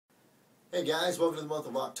Hey guys, welcome to the month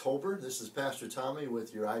of October. This is Pastor Tommy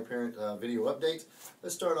with your iParent video update.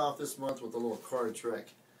 Let's start off this month with a little card trick.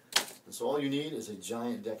 And so all you need is a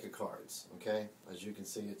giant deck of cards, okay? As you can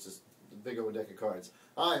see, it's just a big old deck of cards.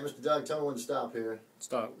 All right, Mr. Doug, tell me when to stop here.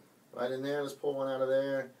 Stop. Right in there, let's pull one out of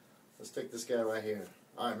there. Let's take this guy right here.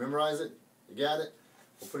 All right, memorize it. You got it?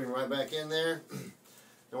 We'll put him right back in there.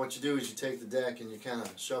 And what you do is you take the deck and you kind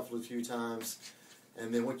of shuffle it a few times.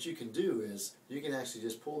 And then what you can do is you can actually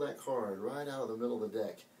just pull that card right out of the middle of the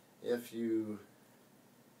deck. If you...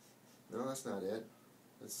 No, that's not it.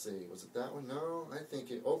 Let's see. Was it that one? No, I think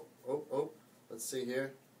it... Oh. Let's see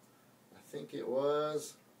here. I think it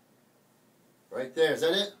was... Right there. Is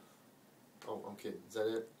that it? Oh, I'm kidding. Is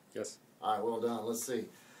that it? Yes. All right, well done. Let's see.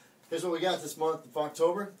 Here's what we got this month of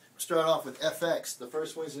October. We'll start off with FX, the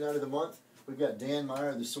first Wednesday night of the month. We've got Dan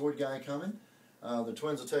Meyer, the sword guy, coming. The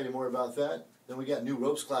twins will tell you more about that. Then we got new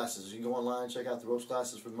ropes classes. You can go online and check out the ropes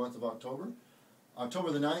classes for the month of October. October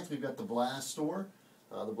the 9th, we've got the Blast Store.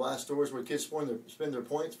 The Blast Store is where kids spend their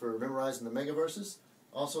points for memorizing the megaverses.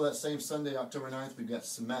 Also that same Sunday, October 9th, we've got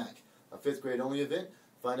SMAC, a 5th grade only event.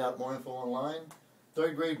 Find out more info online.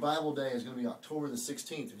 3rd grade Bible Day is going to be October the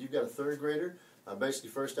 16th. If you've got a 3rd grader,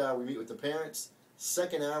 basically first hour we meet with the parents.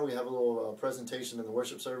 2nd hour we have a little presentation in the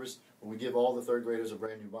worship service where we give all the 3rd graders a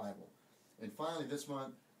brand new Bible. And finally this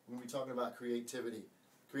month we're going to be talking about creativity.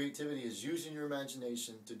 Creativity is using your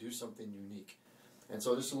imagination to do something unique. And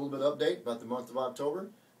so just a little bit of update about the month of October.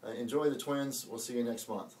 Enjoy the twins. We'll see you next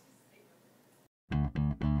month.